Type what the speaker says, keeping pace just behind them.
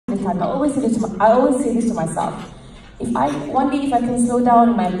time. I always say this to myself. One day if I can slow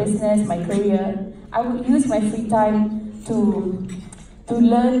down my business, my career, I would use my free time to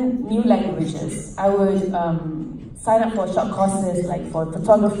learn new languages. I would sign up for short courses like for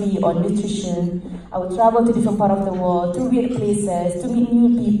photography or nutrition. I would travel to different parts of the world, to weird places, to meet new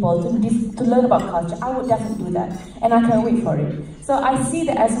people, to learn about culture. I would definitely do that, and I can't wait for it. So I see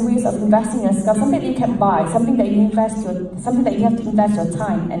that as ways of investing in yourself, something that you can buy, something that you have to invest your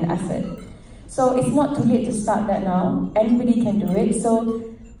time and effort. So it's not too late to start that now. Anybody can do it. So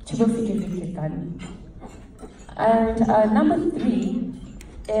cuba fikir-fikirkan. And number 3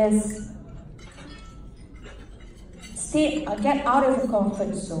 is get out of your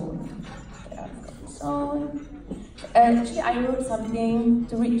comfort zone. Get out of your comfort zone. Actually, I wrote something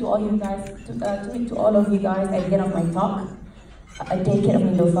to read to all you guys, to read to all of you guys at the end of my talk. A decade of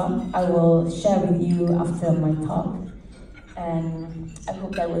Neelofa. I will share with you after my talk, and I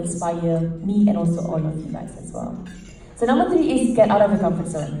hope that will inspire me and also all of you guys as well. So number 3 is get out of your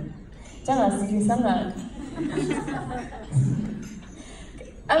comfort zone. Jangan serius sangat.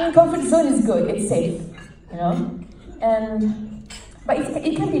 I mean, comfort zone is good. It's safe, you know. But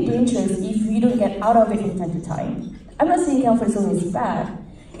it can be dangerous if you don't get out of it from time to time. I'm not saying comfort zone is bad.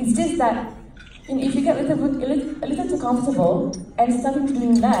 It's just that if you get a little too comfortable and starting to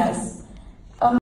do less,